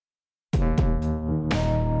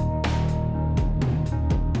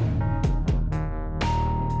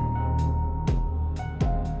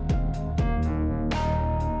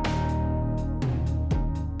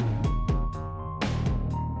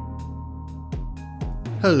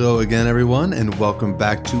Hello again, everyone, and welcome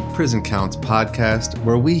back to Prison Counts Podcast,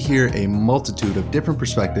 where we hear a multitude of different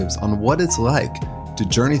perspectives on what it's like to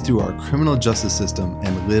journey through our criminal justice system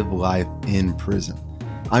and live life in prison.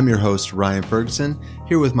 I'm your host, Ryan Ferguson,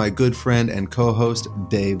 here with my good friend and co-host,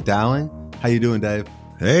 Dave Dowling. How you doing, Dave?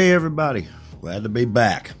 Hey, everybody. Glad to be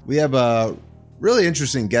back. We have a really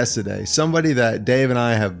interesting guest today, somebody that Dave and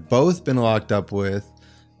I have both been locked up with.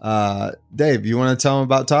 Dave, you want to tell him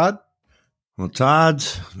about Todd? Well,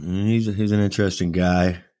 he's an interesting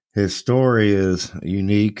guy. His story is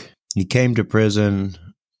unique. He came to prison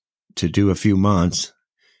to do a few months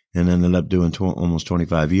and ended up doing almost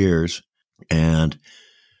 25 years. And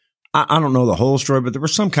I don't know the whole story, but there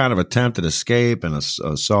was some kind of attempt at escape, and a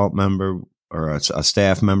assault member or a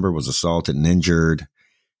staff member was assaulted and injured,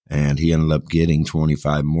 and he ended up getting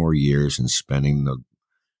 25 more years and spending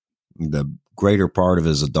the greater part of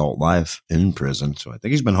his adult life in prison. So I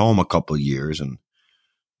think he's been home a couple of years, and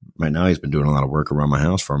right now he's been doing a lot of work around my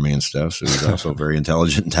house for me and stuff. So he's also very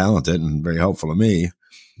intelligent and talented and very helpful to me.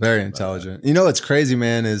 Very intelligent. You know what's crazy,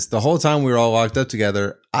 man, is the whole time we were all locked up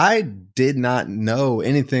together, I did not know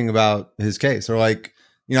anything about his case. Or I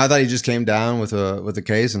thought he just came down with a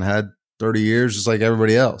case and had 30 years just like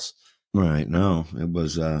everybody else. Right. No, it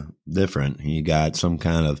was different. He got some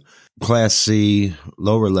kind of Class C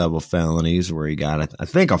lower level felonies where he got, I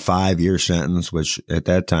think, a 5-year sentence, which at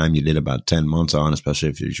that time you did about 10 months on, especially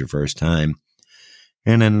if it was your first time,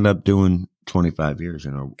 and ended up doing 25 years.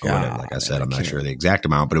 Whatever. Like I said, I'm not sure the exact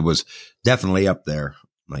amount, but it was definitely up there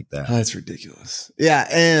like that. That's ridiculous. Yeah.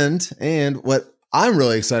 And what I'm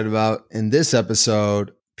really excited about in this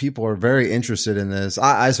episode, people are very interested in this.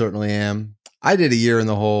 I certainly am. I did a year in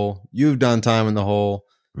the hole. You've done time in the hole.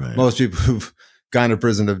 Right. Most people who've gone to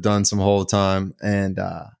prison have done some whole time. And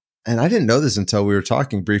I didn't know this until we were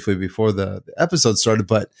talking briefly before the episode started,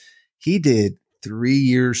 but he did 3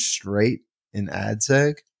 years straight in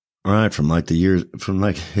ADSEG. Right. From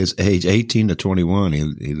his age 18 to 21,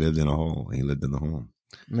 he lived in a hole. He lived in the hole.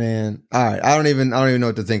 Man. All right. I don't even know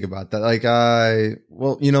what to think about that.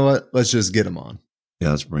 Well, you know what? Let's just get him on.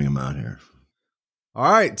 Yeah. Let's bring him out here. All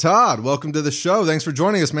right, Todd, welcome to the show. Thanks for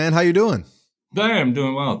joining us, man. How you doing? Hey, I'm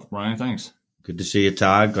doing well, Brian. Thanks. Good to see you,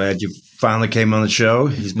 Todd. Glad you finally came on the show.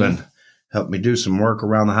 He's been helping me do some work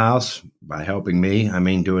around the house. By helping me, I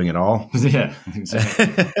mean doing it all. Yeah, exactly.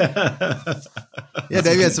 Yeah,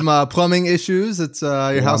 Dave, you had some plumbing issues. It's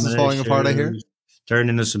your house is falling apart, I hear. Turned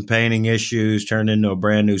into some painting issues, turned into a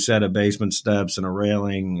brand new set of basement steps and a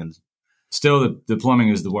railing. And still, the plumbing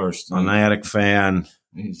is the worst. An attic fan.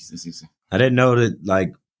 I didn't know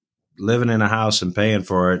that living in a house and paying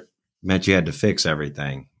for it meant you had to fix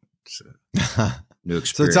everything. It's a new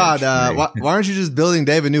experience. So Todd, why aren't you just building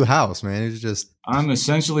Dave a new house, man? I'm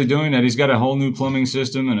essentially doing that. He's got a whole new plumbing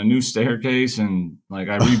system and a new staircase, and I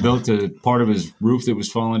rebuilt the part of his roof that was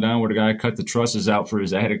falling down where the guy cut the trusses out for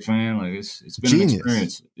his attic fan. It's been Genius. An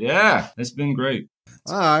experience. Yeah, it's been great.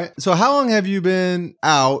 All right. So how long have you been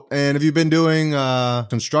out, and have you been doing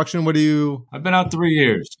construction? I've been out 3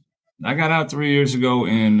 years. I got out 3 years ago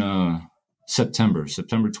in September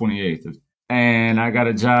 28th. And I got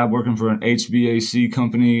a job working for an HVAC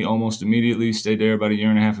company almost immediately. Stayed there about a year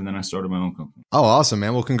and a half, and then I started my own company. Oh, awesome,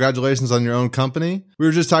 man. Well, congratulations on your own company. We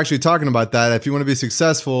were just actually talking about that. If you want to be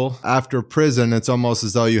successful after prison, it's almost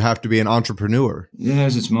as though you have to be an entrepreneur. It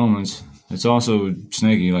has its moments. It's also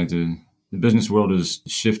snaky. The business world is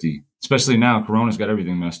shifty, especially now. Corona's got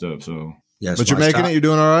everything messed up. So, yes, but you're making it. You're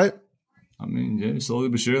doing all right. I mean, yeah, slowly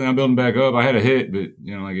but surely, I'm building back up. I had a hit, but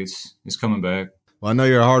it's coming back. Well, I know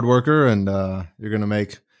you're a hard worker, and you're going to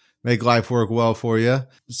make life work well for you.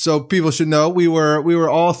 So people should know we were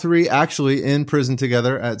all three actually in prison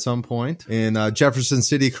together at some point in Jefferson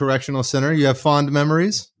City Correctional Center. You have fond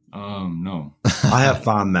memories? No. I have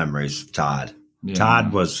fond memories of Todd. Yeah,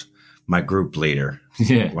 Todd was my group leader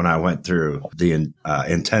when I went through the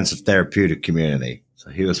intensive therapeutic community. So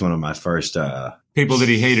he was one of my first people that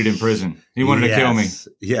he hated in prison. He wanted to kill me.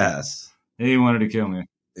 Yes. He wanted to kill me.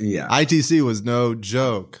 Yeah. ITC was no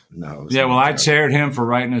joke. No. Yeah, well, I chaired him for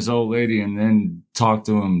writing his old lady and then talked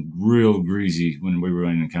to him real greasy when we were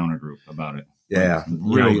in an encounter group about it. Yeah.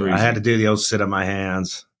 Real greasy. I had to do the old sit on my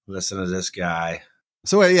hands, listen to this guy.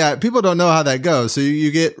 So wait, yeah, people don't know how that goes. So you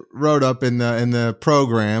get wrote up in the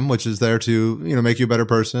program, which is there to, make you a better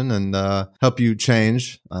person and help you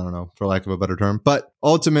change. I don't know, for lack of a better term. But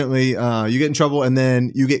ultimately, you get in trouble and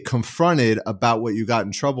then you get confronted about what you got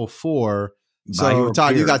in trouble for. So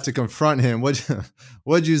Todd, you got to confront him.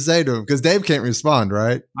 What'd you say to him? Because Dave can't respond,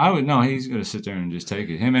 right? No, he's going to sit there and just take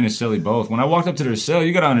it. Him and his cellie both. When I walked up to their cell,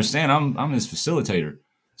 you got to understand, I'm his facilitator.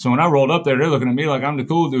 So when I rolled up there, they're looking at me like I'm the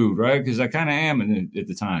cool dude, right? Because I kind of am at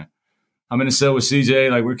the time. I'm in the cell with CJ,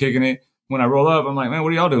 like we're kicking it. When I roll up, I'm like, man,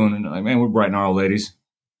 what are y'all doing? And they're like, man, we're brighting our old ladies.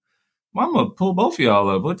 Well, I'm going to pull both of y'all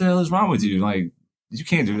up. What the hell is wrong with you? Like, you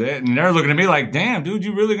can't do that. And they're looking at me like, damn, dude,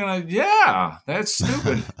 you really going to, yeah, that's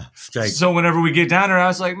stupid. So whenever we get down there, I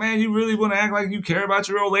was like, man, you really want to act like you care about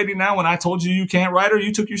your old lady now when I told you can't write her?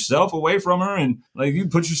 You took yourself away from her and like you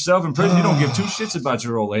put yourself in prison. You don't give two shits about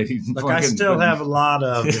your old lady. Look, I still have a lot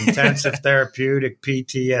of intensive therapeutic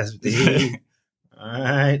PTSD. All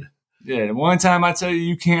right. Yeah, one time I tell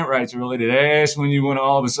you can't write your old lady. That's when you want to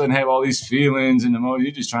all of a sudden have all these feelings and emotions.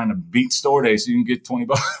 You're just trying to beat store day so you can get $20.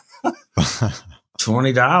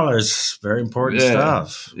 $20, very important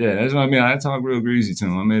stuff. Yeah, that's what I mean. I talk real greasy to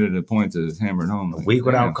him. I made it a point to hammer it home. A week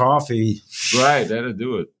without coffee. Right, that'll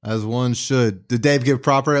do it. As one should. Did Dave give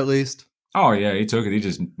proper at least? Oh, yeah, he took it. He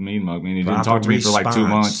just mean mugged me. He didn't talk to me for like 2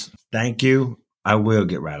 months. Thank you. I will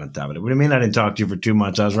get right on top of it. What do you mean I didn't talk to you for 2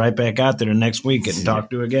 months? I was right back out there the next week getting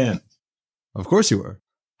talked to again. Of course you were.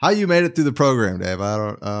 How you made it through the program, Dave? I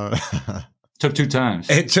don't. Took 2 times.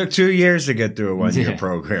 It took 2 years to get through a 1-year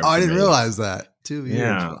program. Oh, I didn't realize that. 2 years.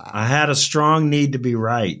 Yeah, wow. I had a strong need to be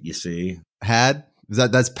right. You see,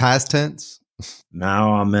 that's past tense.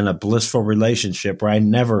 Now I'm in a blissful relationship where I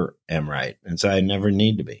never am right, and so I never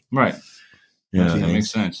need to be. Right. Yeah, that makes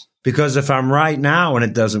sense. Because if I'm right now and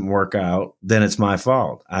it doesn't work out, then it's my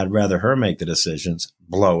fault. I'd rather her make the decisions,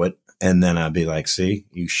 blow it, and then I'd be like, see,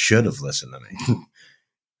 you should have listened to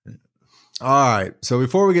me. All right. So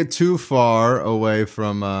before we get too far away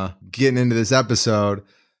from getting into this episode,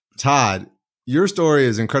 Todd, your story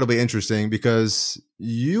is incredibly interesting because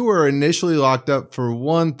you were initially locked up for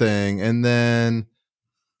one thing and then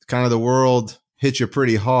kind of the world hit you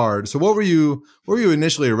pretty hard. So what were you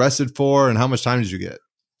initially arrested for and how much time did you get?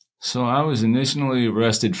 So I was initially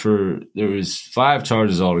arrested there was 5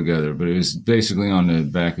 charges altogether, but it was basically on the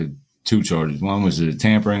back of 2 charges. One was a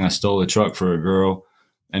tampering. I stole a truck for a girl.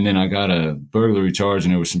 And then I got a burglary charge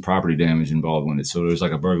and there was some property damage involved with it. So there was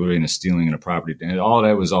like a burglary and a stealing and a property damage. All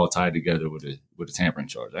that was all tied together with a tampering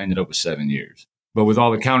charge. I ended up with 7 years. But with all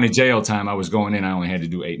the county jail time I was going in, I only had to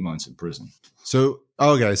do 8 months in prison. So,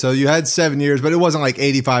 okay. So you had 7 years, but it wasn't like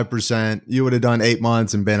 85%. You would have done 8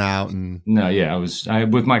 months and been out. And no, yeah,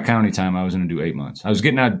 with my county time, I was going to do 8 months. I was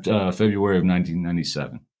getting out February of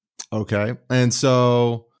 1997. Okay. And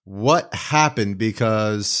so what happened?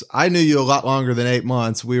 Because I knew you a lot longer than 8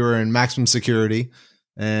 months. We were in maximum security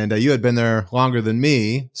and you had been there longer than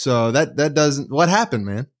me. So that doesn't, what happened,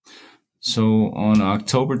 man? So on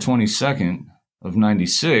October 22nd of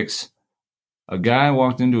 96, a guy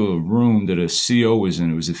walked into a room that a CO was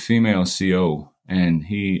in. It was a female CO and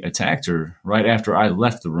he attacked her right after I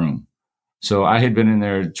left the room. So I had been in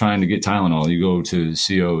there trying to get Tylenol. You go to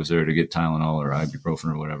COs there to get Tylenol or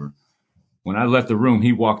ibuprofen or whatever. When I left the room,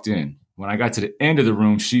 he walked in. When I got to the end of the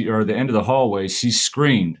room, the end of the hallway, she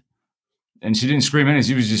screamed. And she didn't scream anything.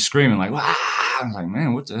 She was just screaming like, "Wah!" I was like,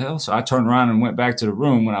 man, what the hell? So I turned around and went back to the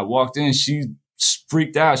room. When I walked in, she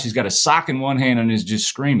freaked out. She's got a sock in one hand and is just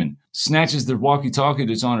screaming. Snatches the walkie-talkie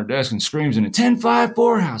that's on her desk and screams in it, 10-5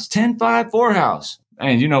 Poorhouse, 10-5 Poorhouse.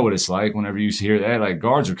 And you know what it's like whenever you hear that, like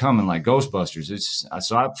guards are coming like Ghostbusters.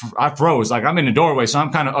 So I froze, like I'm in the doorway. So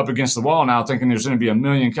I'm kind of up against the wall now thinking there's going to be a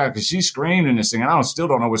million cops because she screamed in this thing and I still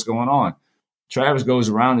don't know what's going on. Travis goes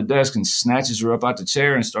around the desk and snatches her up out the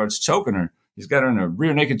chair and starts choking her. He's got her in a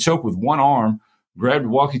rear naked choke with one arm, grabbed the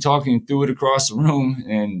walkie-talkie and threw it across the room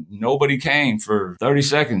and nobody came for 30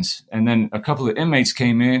 seconds. And then a couple of inmates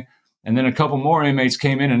came in. And then a couple more inmates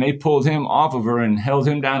came in and they pulled him off of her and held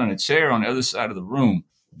him down in a chair on the other side of the room.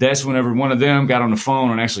 That's whenever one of them got on the phone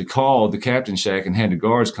and actually called the captain shack and had the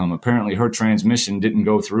guards come. Apparently her transmission didn't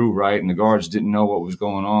go through right and the guards didn't know what was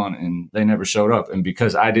going on and they never showed up. And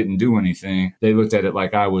because I didn't do anything, they looked at it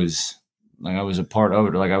like I was a part of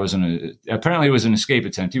it, like I was apparently it was an escape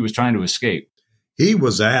attempt. He was trying to escape. He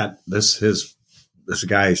was at this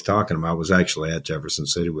guy he's talking about was actually at Jefferson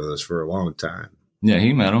City with us for a long time. Yeah,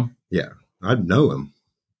 he met him. Yeah, I know him.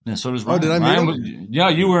 Yeah, so does Ryan. Oh, did I meet him? Yeah,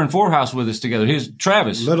 you were in Four House with us together. Here's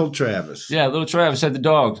Travis. Little Travis. Yeah, little Travis had the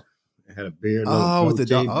dog. Had a beard. With the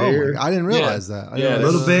dog. Beard. I didn't realize that. Yeah,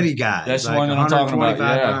 little bitty guy. That's the one that I'm talking about.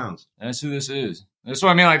 Yeah, pounds. That's who this is. That's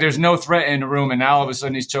what I mean. Like, there's no threat in the room, and now all of a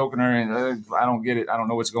sudden he's choking her, and I don't get it. I don't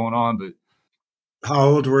know what's going on. But how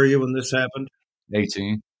old were you when this happened?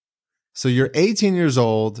 18. So you're 18 years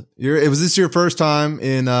old. Was this your first time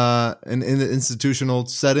in the institutional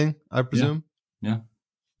setting, I presume? Yeah.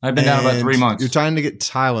 I've been down about 3 months. You're trying to get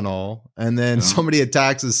Tylenol, and then somebody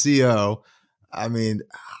attacks a CO. I mean,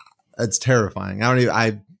 it's terrifying. I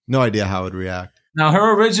have no idea how I would react. Now,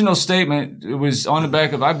 her original statement, it was on the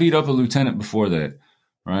back of, I beat up a lieutenant before that,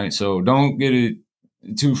 right? So don't get it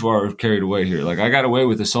too far carried away here. Like, I got away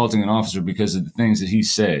with assaulting an officer because of the things that he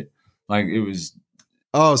said. Like, it was...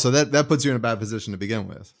 Oh, so that puts you in a bad position to begin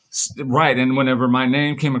with. Right. And whenever my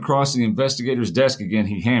name came across the investigator's desk again,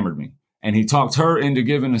 he hammered me. And he talked her into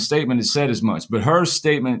giving a statement that said as much. But her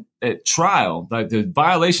statement at trial, like the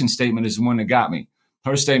violation statement, is the one that got me.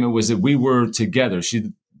 Her statement was that we were together.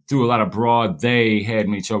 She threw a lot of broad, they had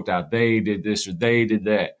me choked out. They did this or they did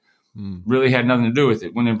that. Really had nothing to do with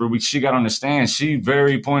it. Whenever she got on the stand, she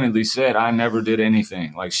very pointedly said, I never did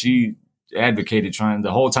anything. Like, she advocated trying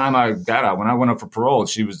the whole time I got out. When I went up for parole,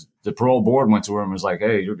 the parole board went to her and was like,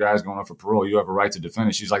 hey, your guy's going up for parole. You have a right to defend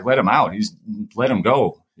it. She's like, let him out. Let him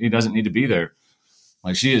go. He doesn't need to be there.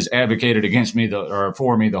 Like, she has advocated against me or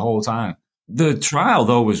for me the whole time. The trial,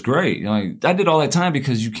 though, was great. Like, I did all that time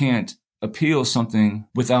because you can't appeal something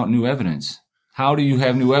without new evidence. How do you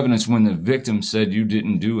have new evidence when the victim said you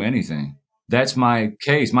didn't do anything? That's my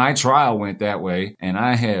case. My trial went that way, and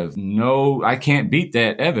I can't beat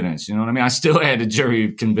that evidence. You know what I mean? I still had the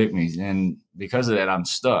jury convict me, and because of that, I'm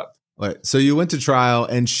stuck. Right. So you went to trial,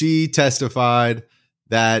 and she testified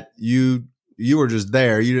that you were just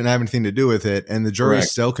there. You didn't have anything to do with it, and the jury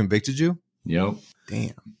still convicted you? Yep.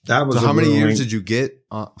 Damn. That was so how many years did you get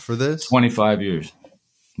for this? 25 years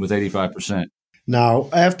with 85%. Now,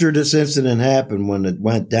 after this incident happened, when it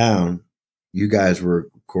went down, you guys were,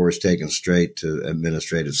 of course, taken straight to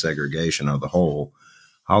administrative segregation of the whole.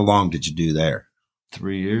 How long did you do there?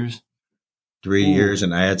 3 years. 3 years,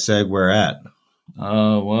 and AdSeg, where at?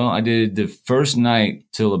 Well, I did the first night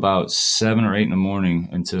till about 7 or 8 in the morning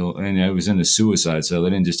and I was in the suicide cell. They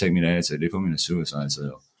didn't just take me to AdSeg; they put me in a suicide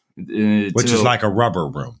cell, which is like a rubber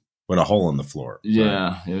room with a hole in the floor. Yeah,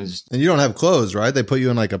 right? It was. And you don't have clothes, right? They put you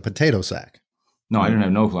in like a potato sack. No, I didn't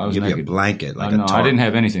have no clothes. I was naked. Give you a blanket, like no, I didn't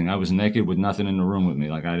have anything. I was naked with nothing in the room with me.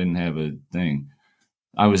 Like, I didn't have a thing.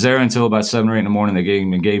 I was there until about 7 or 8 in the morning. They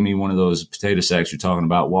gave me one of those potato sacks you're talking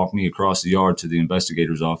about. Walked me across the yard to the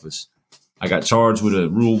investigator's office. I got charged with a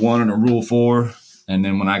Rule 1 and a Rule 4. And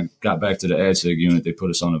then when I got back to the AdSeg unit, they put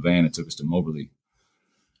us on a van and took us to Moberly.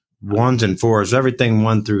 1s and 4s, everything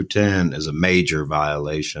 1 through 10 is a major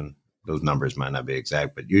violation. Those numbers might not be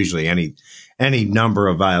exact, but usually any number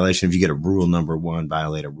of violation, if you get a rule number 1,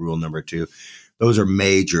 violate a rule number 2, those are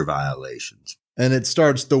major violations. And it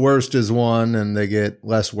starts, the worst is 1, and they get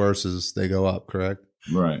less worse as they go up, correct?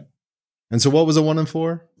 Right. And so what was a 1 and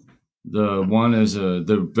 4? The 1 is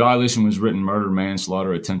the violation was written murder,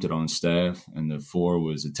 manslaughter, attempted on staff, and the 4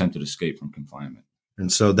 was attempted escape from confinement.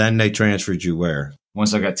 And so then they transferred you where?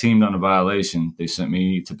 Once I got teamed on a violation, they sent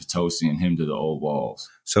me to Potosi and him to the Old Walls.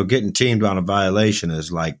 So getting teamed on a violation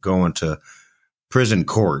is like going to prison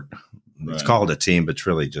court. Right. It's called a team, but it's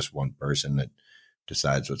really just one person that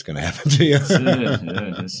decides what's going to happen to you.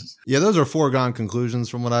 Yeah, those are foregone conclusions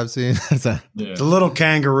from what I've seen. It's a little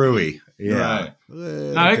kangaroo-y. Yeah. Right.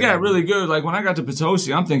 Now, it got really good. Like, when I got to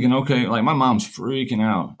Potosi, I'm thinking, okay, like, my mom's freaking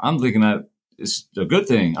out. I'm thinking that it's a good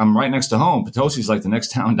thing. I'm right next to home. Potosi's like the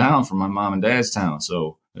next town down from my mom and dad's town.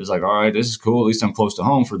 So it was like, all right, this is cool. At least I'm close to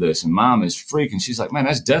home for this. And mom is freaking. She's like, man,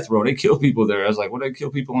 that's death row. They kill people there. I was like, well, they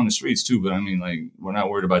kill people on the streets too. But I mean, like, we're not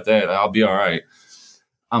worried about that. I'll be all right.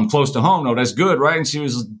 I'm close to home, though. That's good, right? And she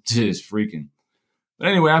was just freaking. But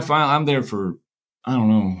anyway, I'm there for, I don't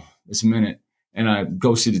know, it's a minute. And I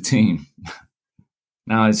go see the team.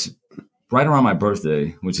 Now, it's right around my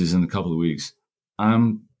birthday, which is in a couple of weeks.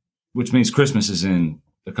 Which means Christmas is in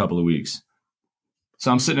a couple of weeks. So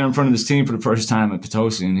I'm sitting there in front of this team for the first time at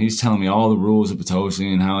Potosi, and he's telling me all the rules of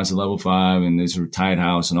Potosi and how it's a level 5 and it's a tight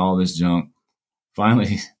house and all this junk.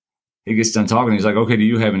 Finally, he gets done talking. He's like, okay, do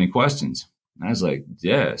you have any questions? And I was like,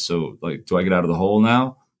 yeah. So, like, do I get out of the hole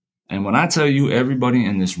now? And when I tell you, everybody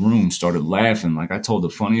in this room started laughing. Like, I told the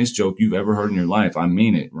funniest joke you've ever heard in your life. I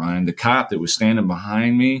mean it, Ryan. The cop that was standing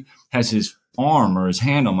behind me has his arm or his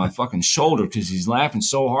hand on my fucking shoulder because he's laughing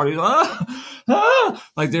so hard. He's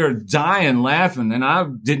like, they're dying laughing. And I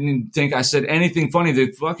didn't think I said anything funny.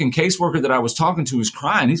 The fucking caseworker that I was talking to is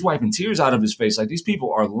crying. He's wiping tears out of his face. Like, these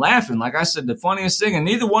people are laughing. Like, I said the funniest thing, and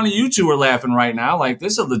neither one of you two are laughing right now. Like,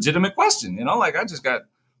 this is a legitimate question. You know, like, I just got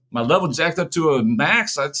my level jacked up to a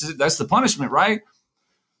max. That's the punishment, right?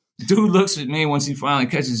 Dude looks at me once he finally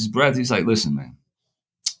catches his breath. He's like, listen, man,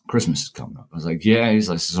 Christmas is coming up. I was like, yeah. He's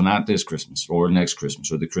like, so not this Christmas or next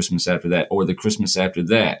Christmas or the Christmas after that or the Christmas after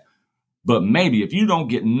that. But maybe if you don't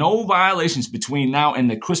get no violations between now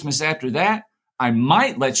and the Christmas after that, I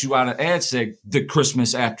might let you out of AdSeg the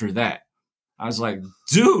Christmas after that. I was like,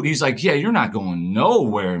 dude, he's like, yeah, you're not going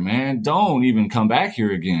nowhere, man. Don't even come back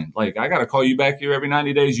here again. Like, I got to call you back here every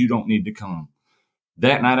 90 days. You don't need to come.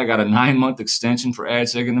 That night, I got a 9-month extension for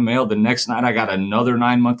AdSeg in the mail. The next night, I got another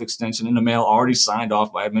 9-month extension in the mail, already signed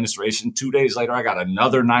off by administration. 2 days later, I got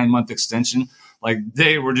another 9-month extension. Like,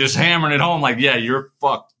 they were just hammering it home. Like, yeah, you're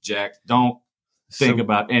fucked, Jack. Don't think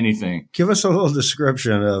about anything. Give us a little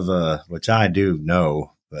description of, which I do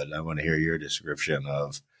know, but I want to hear your description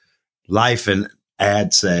of life in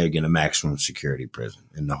AdSeg in a maximum security prison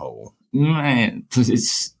in the hole. Man,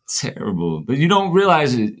 it's terrible. But you don't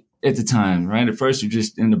realize it at the time, right? At first, you're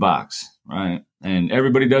just in the box, right? And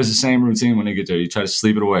everybody does the same routine when they get there. You try to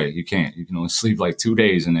sleep it away. You can't. You can only sleep like 2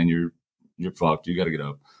 days, and then you're fucked. You got to get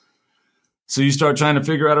up. So you start trying to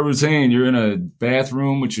figure out a routine. You're in a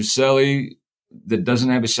bathroom with your cellie that doesn't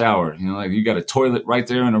have a shower. You know, like you got a toilet right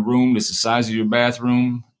there in a room that's the size of your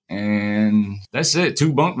bathroom, and that's it.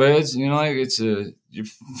 2 bunk beds. You know, like you're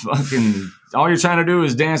fucking. All you're trying to do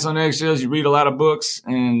is dance on eggshells. You read a lot of books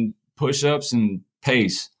and push-ups and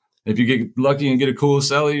pace. If you get lucky and get a cool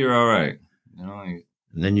cellie, you're all right. You know, like,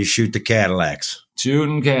 and then you shoot the Cadillacs.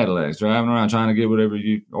 Shooting Cadillacs, driving around trying to get whatever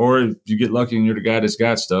or if you get lucky and you're the guy that's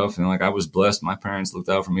got stuff. And like I was blessed, my parents looked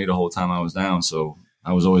out for me the whole time I was down, so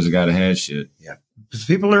I was always the guy that had shit. Yeah, because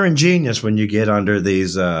people are ingenious when you get under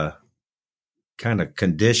these kind of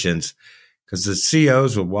conditions. Because the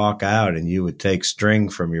COs would walk out and you would take string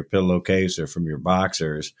from your pillowcase or from your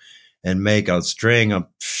boxers and make a string of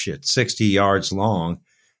 60 yards long,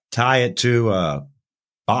 tie it to a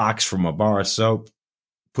box from a bar of soap,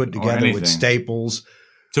 put together with staples,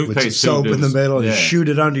 with some soap in the middle, and shoot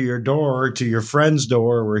it under your door to your friend's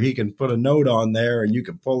door where he can put a note on there and you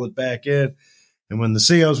can pull it back in. And when the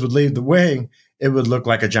COs would leave the wing, it would look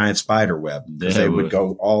like a giant spider web because they would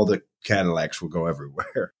go, all the Cadillacs would go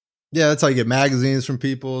everywhere. Yeah, that's how you get magazines from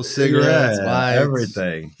people, cigarettes, lights.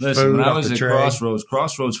 Everything. Listen, when I was at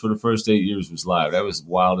Crossroads for the first 8 years was live. That was the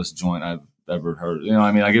wildest joint I've ever heard. You know,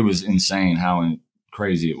 I mean, like it was insane how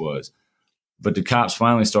crazy it was. But the cops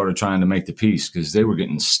finally started trying to make the peace because they were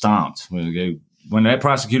getting stomped. When that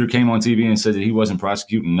prosecutor came on TV and said that he wasn't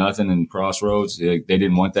prosecuting nothing in Crossroads, they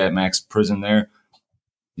didn't want that max prison there.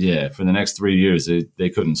 Yeah, for the next 3 years, they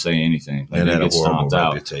couldn't say anything. Like, and they had a get horrible stomped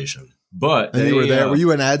out. reputation. But you were there. Were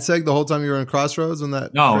you in AdSeg the whole time you were in Crossroads when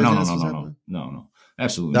that? No,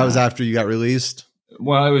 absolutely. That was after you got released.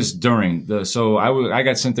 Well, it was during so I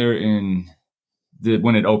got sent there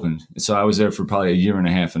when it opened. So I was there for probably a year and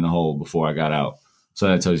a half in the hole before I got out. So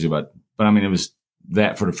that tells you about. But I mean, it was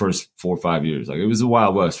that for the first 4 or 5 years. Like it was the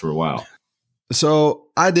Wild West for a while. So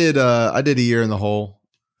I did a year in the hole,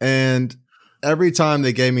 and every time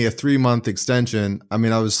they gave me a 3-month extension, I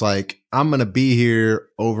mean, I was like, I'm going to be here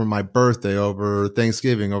over my birthday, over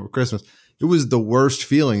Thanksgiving, over Christmas. It was the worst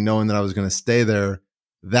feeling knowing that I was going to stay there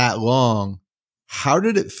that long. How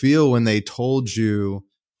did it feel when they told you,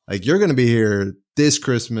 like, you're going to be here this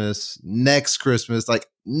Christmas, next Christmas,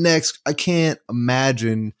 I can't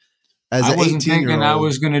imagine as an 18-year-old. I wasn't thinking I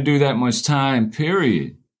was going to do that much time,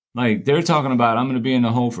 period. Like, they're talking about I'm going to be in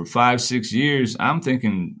the hole for 5-6 years. I'm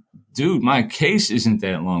thinking, dude, my case isn't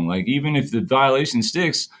that long. Like, even if the violation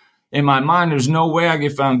sticks, in my mind, there's no way I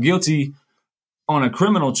get found guilty on a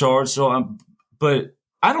criminal charge. But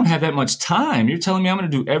I don't have that much time. You're telling me I'm going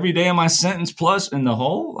to do every day of my sentence plus in the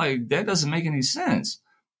hole? Like, that doesn't make any sense.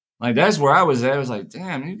 Like, that's where I was at. I was like,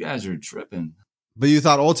 damn, you guys are tripping. But you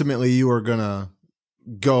thought ultimately you were going to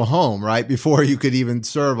go home, right? Before you could even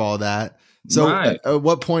serve all that. So right. At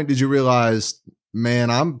what point did you realize, man,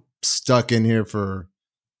 I'm stuck in here for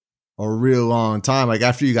a real long time? Like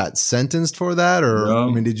after you got sentenced for that? Or, no.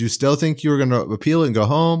 I mean, did you still think you were going to appeal and go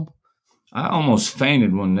home? I almost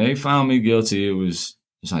fainted when they found me guilty. It's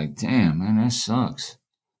like, damn, man, that sucks.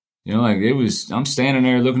 You know, like I'm standing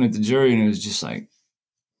there looking at the jury and it was just like,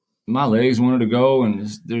 my legs wanted to go and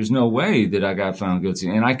there's no way that I got found guilty.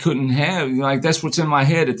 And I couldn't have, like, that's what's in my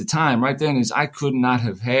head at the time right then is I could not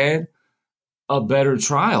have had a better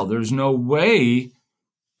trial. There's no way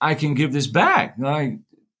I can give this back. Like,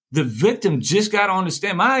 the victim just got on the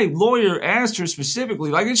stand. My lawyer asked her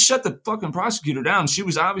specifically, like, it shut the fucking prosecutor down. She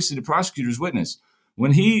was obviously the prosecutor's witness.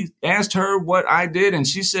 When he asked her what I did and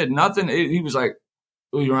she said nothing, he was like,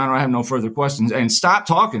 oh, Your Honor, I have no further questions. And stopped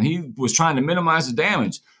talking. He was trying to minimize the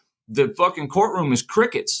damage. The fucking courtroom is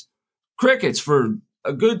crickets. Crickets for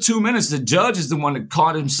a good 2 minutes. The judge is the one that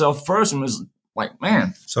caught himself first and was like,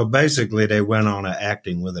 man. So basically they went on an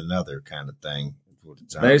acting with another kind of thing.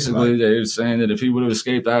 Basically, they were saying that if he would have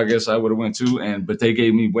escaped, I guess I would have went too. But they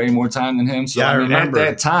gave me way more time than him. So yeah, I remember at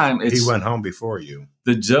that time, he went home before you.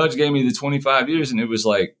 The judge gave me the 25 years, and it was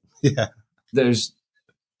like, yeah,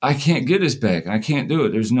 I can't get this back. I can't do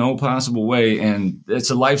it. There's no possible way, and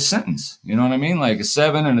it's a life sentence. You know what I mean? Like a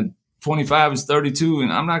 7 and a 25 is 32,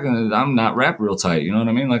 and I'm not wrapped real tight. You know what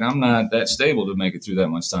I mean? Like, I'm not that stable to make it through that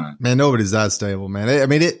much time. Man, nobody's that stable, man. I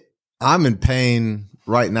mean, I'm in pain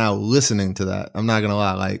right now listening to that. I'm not going to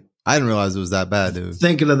lie. Like, I didn't realize it was that bad, dude.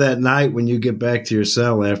 Thinking of that night when you get back to your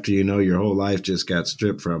cell after you know your whole life just got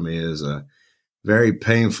stripped from you is a very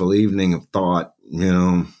painful evening of thought, you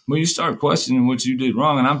know. Well, you start questioning what you did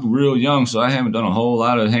wrong, and I'm real young, so I haven't done a whole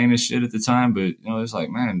lot of heinous shit at the time, but, you know, it's like,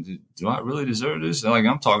 man, do I really deserve this? And, like,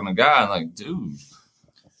 I'm talking to God, like, dude,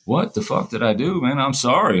 what the fuck did I do, man? I'm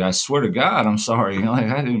sorry. I swear to God, I'm sorry. You know, like,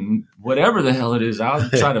 I didn't, whatever the hell it is, I'll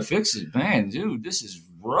try to fix it. Man, dude, this is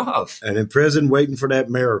rough. And in prison, waiting for that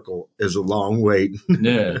miracle is a long wait.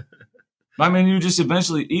 Yeah. I mean, you just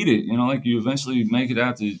eventually eat it, you know, like you eventually make it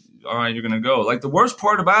out to, all right, you're going to go. Like, the worst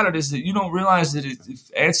part about it is that you don't realize that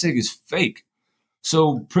AdSig is fake.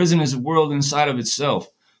 So prison is a world inside of itself.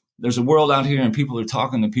 There's a world out here, and people are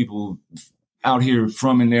talking to people out here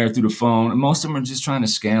from in there through the phone. And most of them are just trying to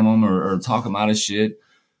scam them or talk them out of shit.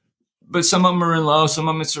 But some of them are in love. Some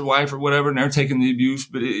of them it's their wife or whatever, and they're taking the abuse.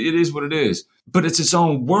 But it is what it is. But it's its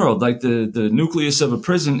own world. Like, the nucleus of a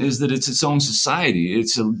prison is that it's its own society.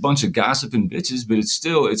 It's a bunch of gossiping bitches, but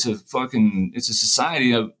it's a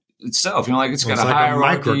society of itself. You know, like, it's got a like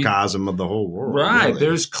hierarchy. a microcosm of the whole world. Right. Really.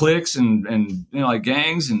 There's cliques and, you know, like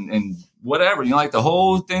gangs and whatever. You know, like, the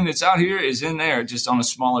whole thing that's out here is in there, just on a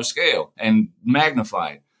smaller scale and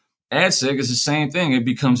magnified. AdSig is the same thing. It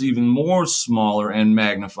becomes even more smaller and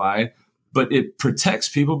magnified, but it protects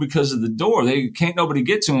people because of the door. Nobody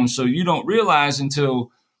get to them. So you don't realize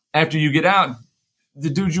until after you get out, the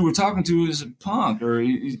dude you were talking to is a punk, or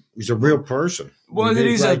he's a real person. Well,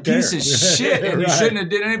 he's a piece of shit, and Right. you shouldn't have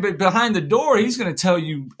did anything. But behind the door, he's going to tell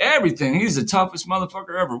you everything. He's the toughest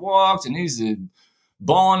motherfucker ever walked, and he's the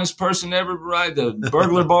ballingest person ever, right? The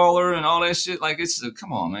burglar baller and all that shit. Like,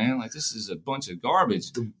 come on, man. Like, this is a bunch of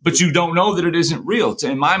garbage. But you don't know that it isn't real.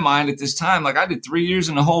 In my mind at this time, like, I did 3 years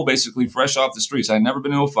in the hole, basically fresh off the streets. I had never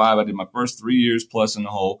been in 05. I did my first 3 years plus in the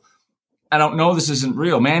hole. I don't know this isn't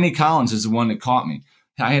real. Manny Collins is the one that caught me.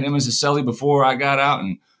 I had him as a cellie before I got out,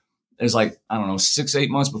 and it was like, I don't know, 6-8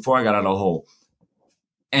 months before I got out of the hole.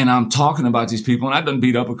 And I'm talking about these people, and I done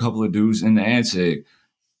beat up a couple of dudes in the AdSig.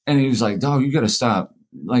 And he was like, dog, you got to stop.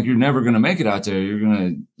 Like, you're never going to make it out there. You're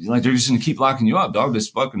going to, like, they're just going to keep locking you up, dog. This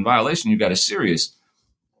fucking violation, you got is serious.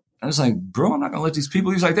 I was like, bro, I'm not going to let these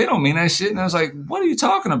people. He's like, they don't mean that shit. And I was like, what are you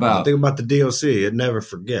talking about? Think about the DLC. It never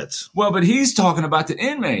forgets. Well, but he's talking about the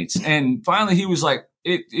inmates. And finally he was like,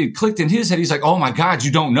 it clicked in his head. He's like, oh my God,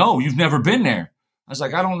 you don't know. You've never been there. I was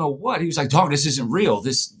like, I don't know what. He was like, dog, this isn't real.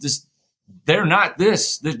 They're not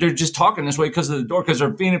this. They're just talking this way because of the door, because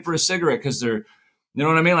they're fiending for a cigarette, because they're, you know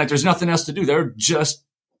what I mean? Like, there's nothing else to do. They're just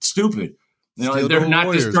stupid. You know, like, they're not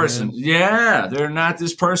warriors, this person. Man. Yeah, they're not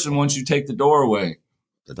this person once you take the door away.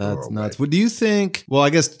 That's nuts. What do you think? Well, I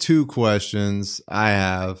guess 2 questions I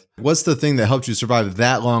have. What's the thing that helped you survive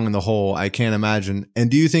that long in the hole? I can't imagine. And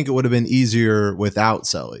do you think it would have been easier without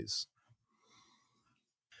cellies?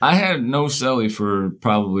 I had no cellie for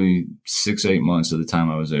probably 6-8 months of the time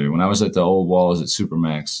I was there. When I was at the old walls at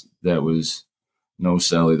Supermax, that was no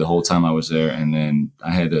cellie the whole time I was there. And then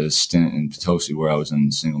I had a stint in Potosi where I was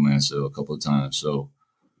in single man cell a couple of times. So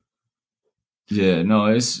yeah, no,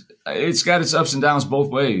 it's got its ups and downs both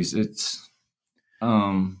ways. It's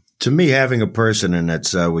to me, having a person in that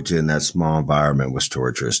cell with you in that small environment was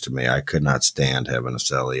torturous to me. I could not stand having a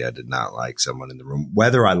cellie. I did not like someone in the room,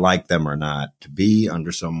 whether I liked them or not, to be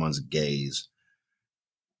under someone's gaze.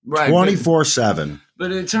 Right. 24/7.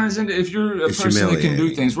 But it turns into, if you're a person that can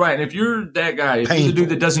do things right, and if you're that guy, if you're the dude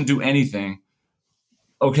that doesn't do anything,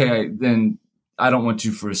 okay, then I don't want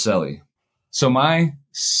you for a cellie. So my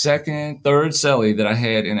third cellie that I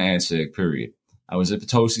had in AdSig, period. I was at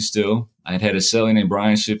Potosi still. I had a cellie named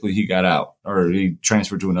Brian Shipley. He got out, or he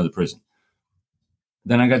transferred to another prison.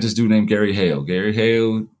 Then I got this dude named Gary Hale. Gary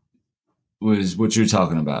Hale was what you're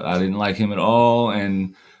talking about. I didn't like him at all,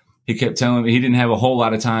 and he kept telling me he didn't have a whole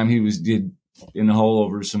lot of time. He was in the hole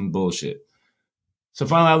over some bullshit. So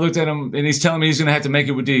finally I looked at him, and he's telling me he's going to have to make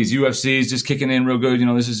it with these. UFC's just kicking in real good. You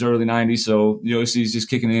know, this is early 90s, so UFC's just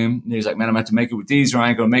kicking in. And he's like, man, I'm going to have to make it with these, or I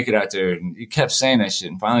ain't going to make it out there. And he kept saying that shit.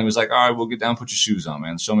 And finally he was like, all right, we'll get down, put your shoes on,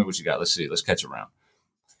 man. Show me what you got. Let's see. Let's catch a round.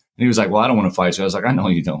 And he was like, well, I don't want to fight you. I was like, I know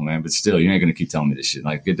you don't, man, but still, you ain't going to keep telling me this shit.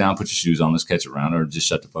 Like, get down, put your shoes on, let's catch a round, or just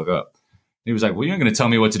shut the fuck up. He was like, well, you ain't going to tell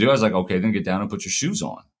me what to do. I was like, okay, then get down and put your shoes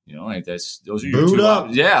on. You know, like those are your two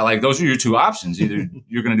options. Yeah, like those are your two options. Either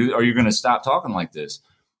you're going to do, or you're going to stop talking like this.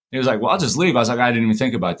 He was like, well, I'll just leave. I was like, I didn't even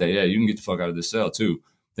think about that. Yeah, you can get the fuck out of this cell too.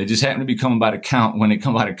 They just happen to be coming by the count. When they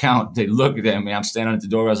come by the count, they look at me. I'm standing at the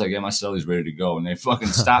door. I was like, yeah, my celly's ready to go. And they fucking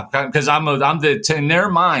stop. Because in their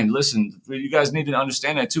mind, listen, you guys need to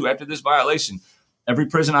understand that too. After this violation, every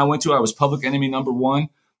prison I went to, I was public enemy number one,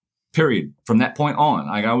 period. From that point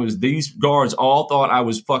on, these guards all thought I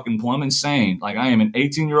was fucking plumb insane. Like I am an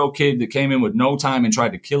 18-year-old kid that came in with no time and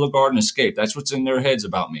tried to kill a guard and escape. That's what's in their heads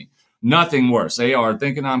about me. Nothing worse. They are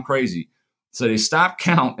thinking I'm crazy. So they stopped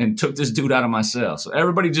count and took this dude out of my cell. So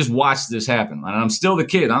everybody just watched this happen. And I'm still the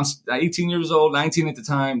kid. I'm 18 years old, 19 at the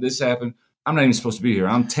time. This happened. I'm not even supposed to be here.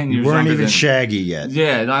 I'm 10 years younger. You weren't even Shaggy yet.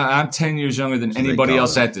 Yeah, I'm 10 years younger than anybody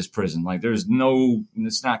else at this prison. Like it's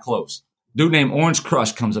not close. Dude named Orange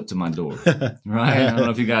Crush comes up to my door. Right? I don't know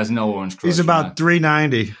if you guys know Orange Crush. He's about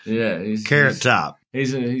 390. Yeah. Carrot top.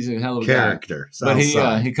 He's a hell of a character. Guy.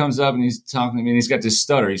 But he comes up and he's talking to me and he's got this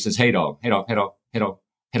stutter. He says, hey dog, hey dog, hey dog, hey dog,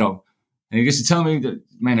 hey dog. And he gets to tell me that,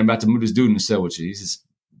 man, they're about to move this dude in the cell with you. He's this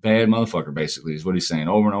bad motherfucker, basically, is what he's saying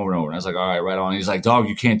over and over and over. And I was like, all right, right on. And he's like, dog,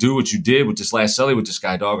 you can't do what you did with this last celly with this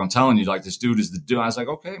guy, dog. I'm telling you, like, this dude is the dude. I was like,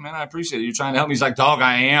 okay, man, I appreciate it. You're trying to help me. He's like, dog,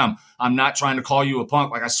 I am. I'm not trying to call you a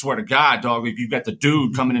punk. Like, I swear to God, dog, if you got the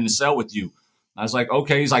dude coming in the cell with you. I was like,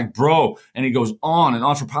 okay. He's like, bro. And he goes on and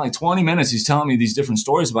on for probably 20 minutes. He's telling me these different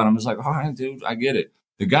stories about him. I was like, all right, dude, I get it.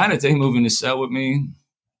 The guy that they move in the cell with me,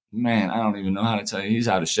 man, I don't even know how to tell you. He's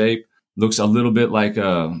out of shape. Looks a little bit like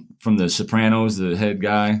from the Sopranos, the head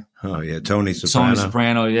guy. Oh, yeah, Tony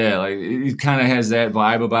Soprano, yeah. Like he kind of has that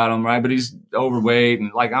vibe about him, right? But he's overweight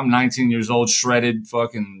and like I'm 19 years old, shredded,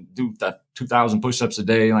 fucking do 2,000 push-ups a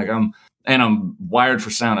day. Like I'm wired for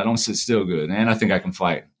sound. I don't sit still good, and I think I can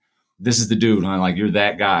fight. This is the dude, huh? Like you're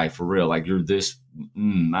that guy for real. Like you're this.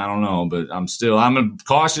 I don't know, but I'm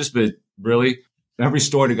cautious, but really, every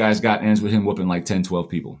story the guy's got ends with him whooping like 10, 12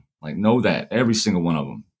 people. Like know that every single one of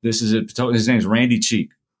them. This is it. His name's Randy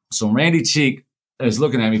Cheek. So Randy Cheek is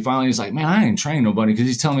looking at me. Finally, he's like, man, I ain't trained nobody because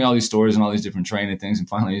he's telling me all these stories and all these different training things. And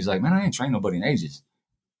finally, he's like, man, I ain't trained nobody in ages.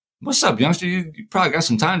 What's up, youngster? You probably got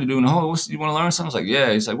some time to do in the hole. You want to learn something? I was like,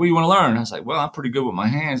 yeah. He's like, what do you want to learn? I was like, well, I'm pretty good with my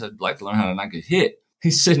hands. I'd like to learn how to not get hit.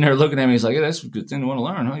 He's sitting there looking at me. He's like, yeah, that's a good thing to want to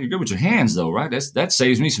learn, huh? You're good with your hands, though, right? That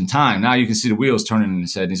saves me some time. Now you can see the wheels turning in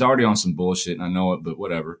his head. And he's already on some bullshit, and I know it, but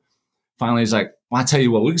whatever. Finally, he's like, well, I tell you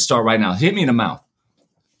what, we can start right now. Hit me in the mouth.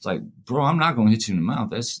 It's like, bro, I'm not going to hit you in the mouth.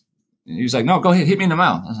 He was like, no, go ahead, hit me in the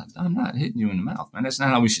mouth. I was like, I'm not hitting you in the mouth, man. That's not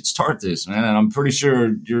how we should start this, man. And I'm pretty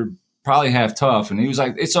sure you're probably half tough. And he was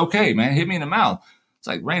like, it's okay, man. Hit me in the mouth. It's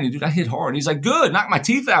like, Randy, dude, I hit hard. He's like, good. Knock my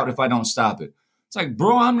teeth out if I don't stop it. It's like,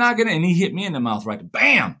 bro, I'm not going to. And he hit me in the mouth right.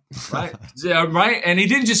 Bam. Right. Yeah, right. And he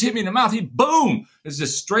didn't just hit me in the mouth. He boom. It's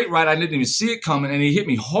just straight right. I didn't even see it coming. And he hit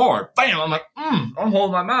me hard. Bam. I'm like, I'm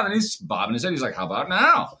holding my mouth. And he's bobbing his head. He's like, how about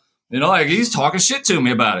now? You know, like he's talking shit to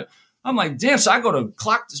me about it. I'm like, damn. So I go to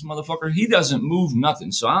clock this motherfucker. He doesn't move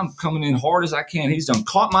nothing. So I'm coming in hard as I can. He's done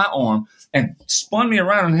caught my arm and spun me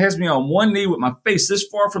around and has me on one knee with my face this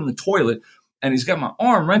far from the toilet. And he's got my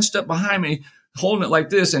arm wrenched up behind me, holding it like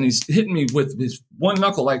this. And he's hitting me with his one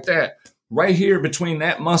knuckle like that, right here between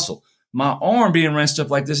that muscle. My arm being wrenched up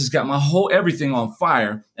like this has got my whole everything on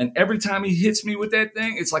fire. And every time he hits me with that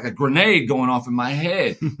thing, it's like a grenade going off in my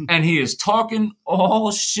head. And he is talking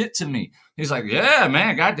all shit to me. He's like, yeah,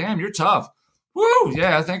 man, goddamn, you're tough. Woo,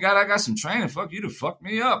 yeah, thank God I got some training. Fuck you to fuck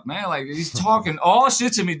me up, man. Like, he's talking all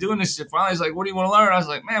shit to me, doing this shit. Finally, he's like, what do you want to learn? I was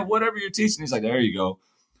like, man, whatever you're teaching. He's like, there you go.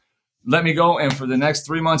 Let me go. And for the next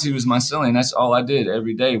 3 months, he was my cellie. And that's all I did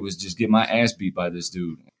every day was just get my ass beat by this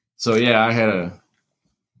dude. So, yeah, I had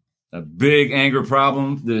a big anger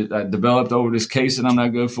problem that I developed over this case that I'm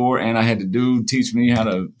not good for. And I had the dude teach me how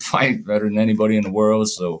to fight better than anybody in the world.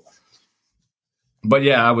 So, but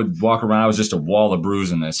yeah, I would walk around. I was just a wall of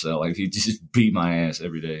bruise in that cell. Like he just beat my ass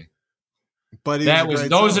every day. But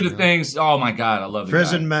those are the things. Oh my God, I love the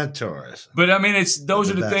prison guy. mentors. But I mean, those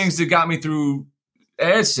are the things that got me through.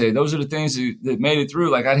 I'd say those are the things that made it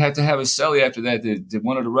through. Like I'd have to have a cellie after that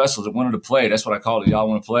wanted to wrestle, that wanted to play. That's what I called it. Y'all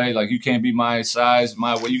want to play? Like you can't be my size,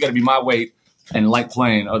 my weight. You got to be my weight and like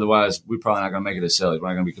playing. Otherwise, we're probably not going to make it a cellie. We're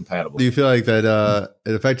not going to be compatible. Do you feel like that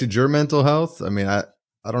it affected your mental health? I mean, I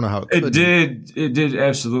don't know how it could. It did.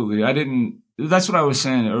 Absolutely. That's what I was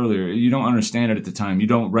saying earlier. You don't understand it at the time. You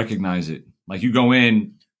don't recognize it. Like you go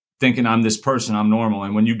in thinking I'm this person, I'm normal.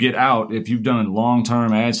 And when you get out, if you've done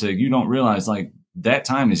long-term ADSEG, you don't realize like that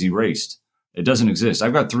time is erased. It doesn't exist.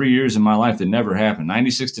 I've got 3 years in my life that never happened.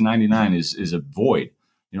 96 to 99 is a void.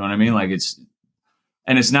 You know what I mean? Like it's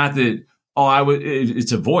not that,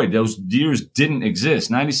 it's a void. Those years didn't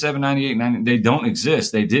exist. 97, 98, 90, they don't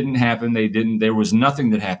exist. They didn't happen. There was nothing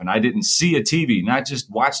that happened. I didn't see a TV, not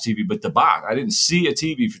just watch TV, but the box. I didn't see a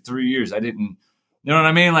TV for 3 years. You know what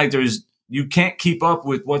I mean? Like you can't keep up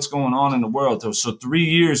with what's going on in the world. So 3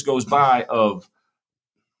 years goes by of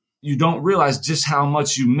you don't realize just how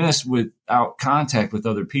much you miss without contact with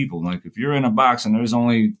other people. Like if you're in a box and there's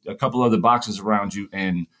only a couple other boxes around you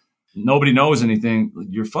and nobody knows anything,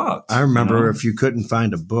 you're fucked. I remember if you couldn't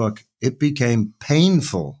find a book, it became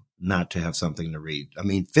painful not to have something to read. I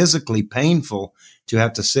mean, physically painful to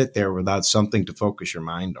have to sit there without something to focus your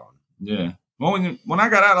mind on. Yeah. Well, when I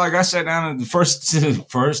got out, like I sat down at the first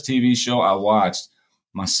TV show I watched,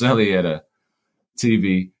 my celly at a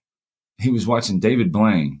TV, he was watching David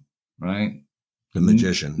Blaine, right? The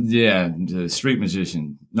magician. Yeah, the street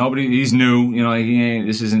magician. He's new,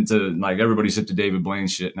 this isn't like everybody's hip to David Blaine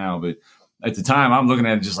shit now, but at the time I'm looking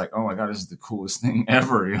at it just like, oh my God, this is the coolest thing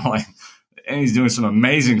ever, and he's doing some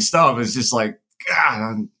amazing stuff. It's just like, God,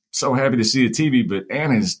 I'm so happy to see a TV, but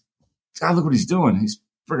Anna's, God, look what he's doing. He's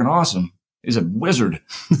freaking awesome. He's a wizard.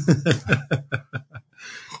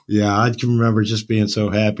 Yeah, I can remember just being so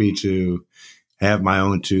happy to have my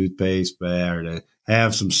own toothpaste or to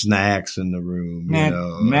have some snacks in the room.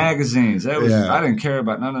 Magazines. I didn't care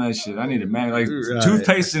about none of that shit. I needed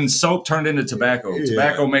toothpaste and soap turned into tobacco. Yeah.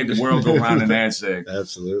 Tobacco made the world go round in ad seg.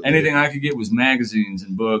 Absolutely. Anything I could get was magazines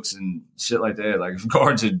and books and shit like that. Like if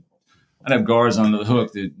I'd have guards on the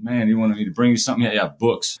hook that, man, you wanted me to bring you something? Yeah,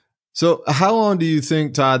 books. So how long do you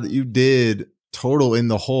think, Todd, that you did total in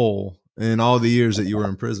the hole in all the years that you were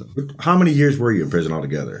in prison? How many years were you in prison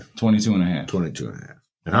altogether? 22 and a half. 22 and a half.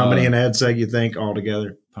 And how many in ad seg you think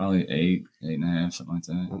altogether? Probably 8 and a half, something like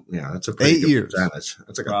that. Yeah, that's a pretty 8 good years. percentage.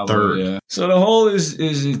 That's like Probably, a third. Yeah. So the whole is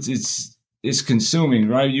it's consuming,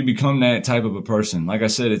 right? You become that type of a person. Like I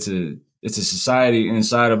said, it's a society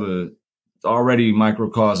inside of a already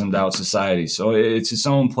microcosmed out society. So it's its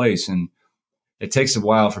own place, and it takes a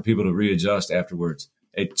while for people to readjust afterwards.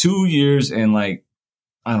 At 2 years and 3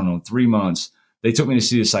 months, they took me to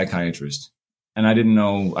see a psychiatrist, and I didn't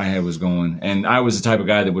know I was going. And I was the type of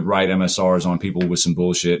guy that would write MSRs on people with some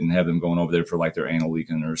bullshit and have them going over there for their anal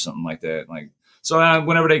leaking or something like that. So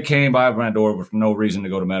whenever they came by my door with no reason to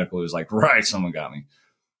go to medical, it was like, right, someone got me.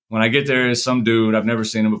 When I get there, it's some dude. I've never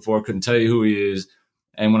seen him before. Couldn't tell you who he is.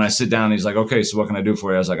 And when I sit down, he's like, okay, so what can I do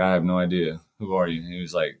for you? I was like, I have no idea. Who are you? And he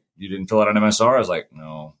was like, you didn't fill out an MSR? I was like,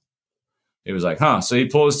 no. He was like, huh. So he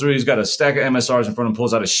pulls through. He's got a stack of MSRs in front of him,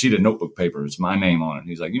 pulls out a sheet of notebook paper. It's my name on it.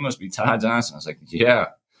 He's like, you must be Todd Johnson. I was like, yeah.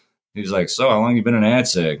 He's like, so how long you been in ad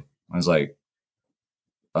seg? I was like,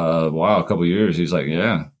 wow, a couple of years. He's like,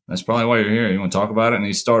 yeah, that's probably why you're here. You want to talk about it? And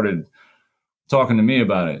he started talking to me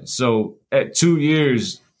about it. So at 2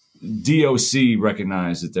 years, DOC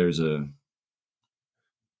recognized that there's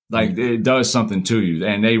it does something to you,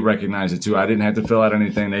 and they recognize it too. I didn't have to fill out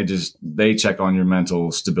anything. They check on your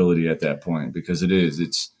mental stability at that point, because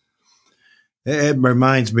it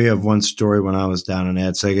reminds me of one story when I was down in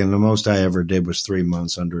AdSeg, and the most I ever did was 3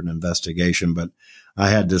 months under an investigation. But I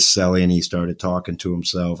had this cellie, and he started talking to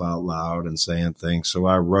himself out loud and saying things. So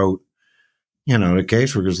I wrote, the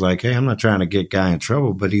caseworker's like, hey, I'm not trying to get guy in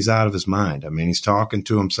trouble, but he's out of his mind. I mean, he's talking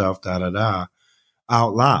to himself, out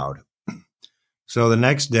loud. So the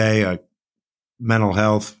next day, a mental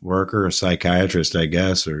health worker, a psychiatrist, I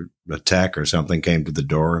guess, or a tech or something came to the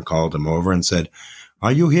door and called him over and said,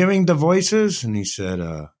 are you hearing the voices? And he said,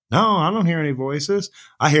 no, I don't hear any voices.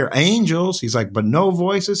 I hear angels. He's like, but no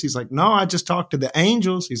voices. He's like, no, I just talked to the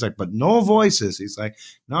angels. He's like, but no voices. He's like,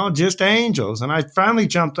 no, just angels. And I finally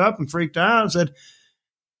jumped up and freaked out and said,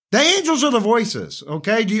 the angels are the voices,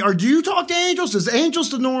 okay? Do you talk to angels? Is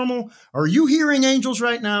angels the normal? Are you hearing angels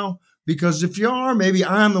right now? Because if you are, maybe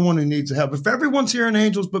I'm the one who needs the help. If everyone's hearing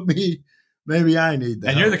angels but me, maybe I need that.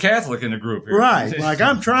 And you're the Catholic in the group here. Right. Like,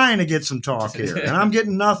 I'm trying to get some talk here, and I'm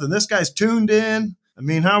getting nothing. This guy's tuned in. I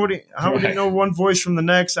mean, how would he know one voice from the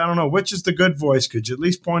next? I don't know. Which is the good voice? Could you at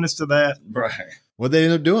least point us to that? Right. What'd they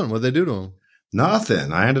end up doing? What'd they do to him?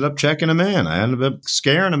 Nothing. I ended up checking him in. I ended up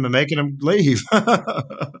scaring him and making him leave.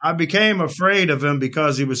 I became afraid of him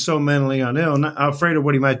because he was so mentally unwell. Not afraid of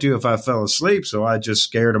what he might do if I fell asleep. So I just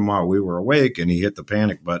scared him while we were awake, and he hit the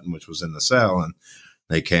panic button, which was in the cell, and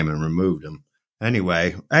they came and removed him.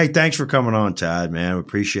 Anyway, hey, thanks for coming on, Todd, man. We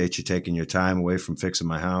appreciate you taking your time away from fixing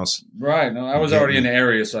my house. Right. No, I was already in the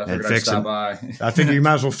area, so I figured I'd stop by. I figure you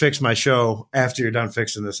might as well fix my show after you're done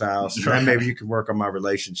fixing this house. And then maybe you can work on my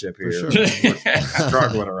relationship here. For sure. We're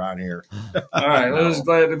struggling around here. All right. Well, I was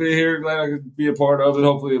glad to be here. Glad I could be a part of it.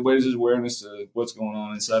 Hopefully it raises awareness to what's going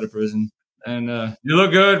on inside of prison. And you look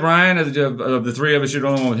good, Ryan. Of the three of us, you're the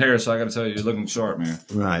only one with hair, so I got to tell you, you're looking sharp, man.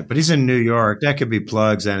 Right, but he's in New York. That could be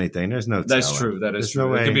plugs, anything. There's no telling. That's true. That is there's true.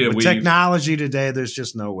 No way. It could be a With weave. Technology today, there's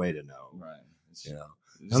just no way to know. Right.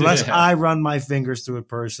 Unless I run my fingers through it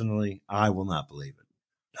personally, I will not believe it.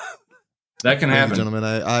 That can Thank happen. you, gentlemen.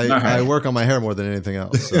 I right. work on my hair more than anything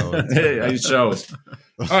else. So It shows.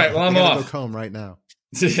 All right, well, I'm I gotta off. go comb right now.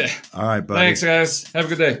 Yeah. All right, buddy. Thanks, guys. Have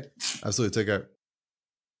a good day. Absolutely. Take care.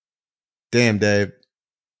 Damn, Dave.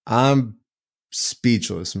 I'm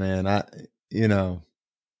speechless, man. I've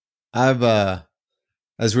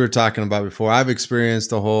as we were talking about before, I've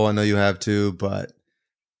experienced the whole, I know you have too, but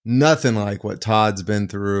nothing like what Todd's been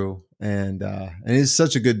through. And he's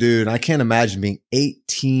such a good dude. I can't imagine being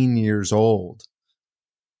 18 years old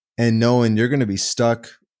and knowing you're going to be stuck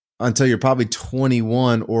until you're probably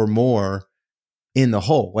 21 or more in the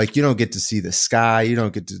hole. Like, you don't get to see the sky. You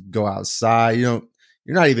don't get to go outside. You're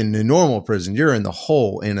not even in a normal prison. You're in the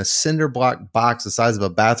hole in a cinder block box the size of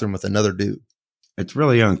a bathroom with another dude. It's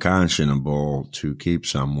really unconscionable to keep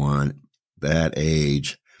someone that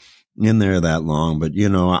age in there that long. But,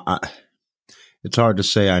 it's hard to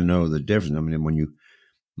say I know the difference. I mean,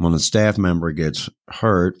 when a staff member gets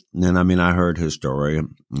hurt, then, I heard his story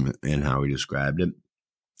and how he described it.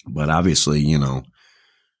 But obviously,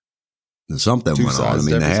 something went on.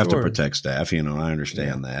 They have to protect staff. I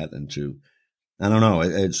understand that. And I don't know.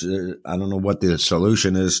 I don't know what the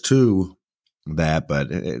solution is to that, but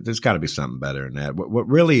there's got to be something better than that. What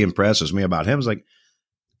really impresses me about him is like,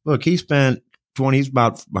 look, he's about,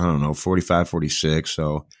 45, 46.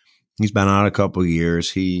 So he's been out a couple of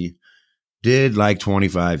years. He did like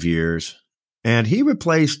 25 years. And he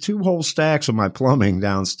replaced 2 whole stacks of my plumbing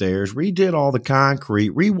downstairs, redid all the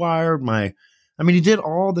concrete, rewired he did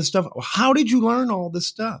all this stuff. How did you learn all this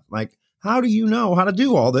stuff? Like, how do you know how to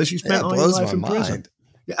do all this? You spent all your life in prison.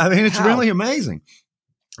 It's really amazing.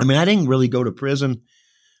 I didn't really go to prison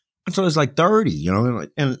until I was like 30,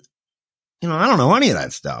 and I don't know any of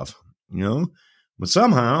that stuff, but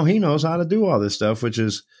somehow he knows how to do all this stuff, which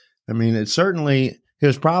is, it's certainly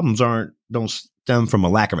his problems don't stem from a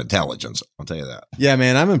lack of intelligence. I'll tell you that. Yeah,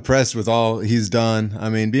 man, I'm impressed with all he's done.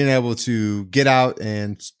 Being able to get out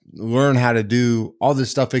and learn how to do all this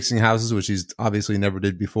stuff, fixing houses, which he's obviously never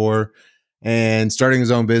did before, and starting his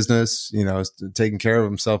own business, taking care of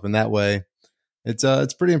himself in that way.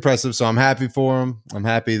 It's pretty impressive. So I'm happy for him. I'm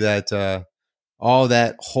happy that all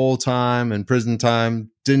that whole time and prison time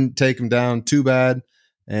didn't take him down too bad,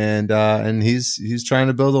 and he's trying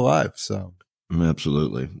to build a life. So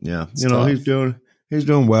absolutely, yeah. He's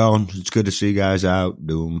doing well. It's good to see guys out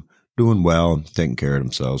doing well, taking care of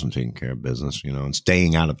themselves and taking care of business. And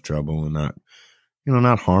staying out of trouble and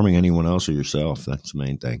not harming anyone else or yourself. That's the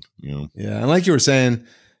main thing. Yeah, and like you were saying,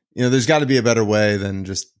 there's got to be a better way than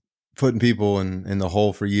just putting people in the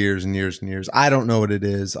hole for years and years and years. I don't know what it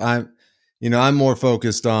is. I'm more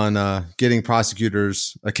focused on getting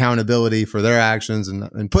prosecutors accountability for their actions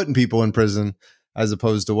and putting people in prison as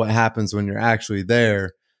opposed to what happens when you're actually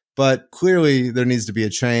there. But clearly there needs to be a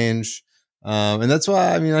change. And that's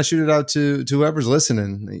why, I shoot it out to whoever's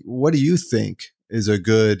listening. What do you think is a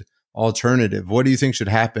good alternative? What do you think should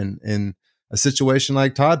happen in a situation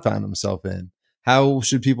like Todd found himself in? How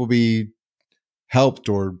should people be helped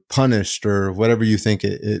or punished or whatever you think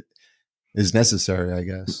it is necessary, I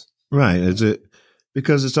guess. Right.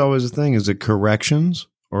 Because it's always a thing. Is it corrections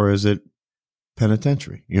or is it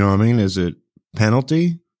penitentiary? You know what I mean? Is it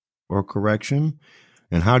penalty or correction?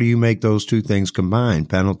 And how do you make those two things combine,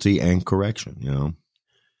 penalty and correction,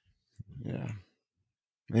 Yeah.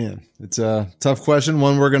 Man, it's a tough question.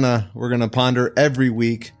 One we're gonna ponder every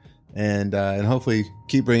week and hopefully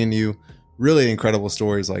keep bringing you really incredible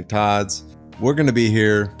stories like Todd's. We're going to be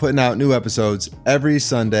here putting out new episodes every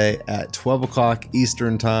Sunday at 12 o'clock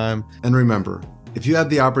Eastern time. And remember, if you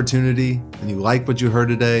have the opportunity and you like what you heard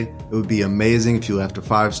today, it would be amazing if you left a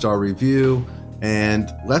 5-star review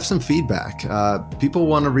and left some feedback. People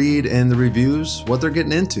want to read in the reviews what they're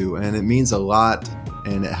getting into, and it means a lot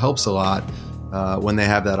and it helps a lot when they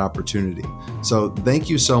have that opportunity. So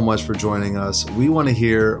thank you so much for joining us. We want to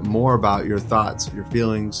hear more about your thoughts, your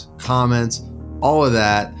feelings, comments, all of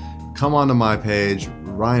that. Come onto my page,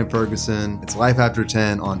 Ryan Ferguson. It's Life After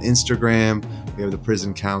 10 on Instagram. We have the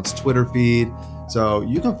Prison Counts Twitter feed. So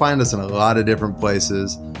you can find us in a lot of different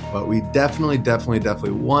places, but we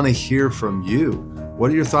definitely want to hear from you.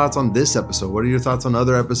 What are your thoughts on this episode? What are your thoughts on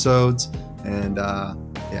other episodes? And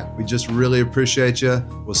we just really appreciate you.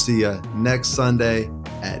 We'll see you next Sunday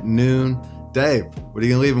at noon. Dave, what are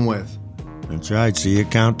you going to leave them with? That's right. See you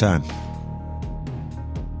at count time.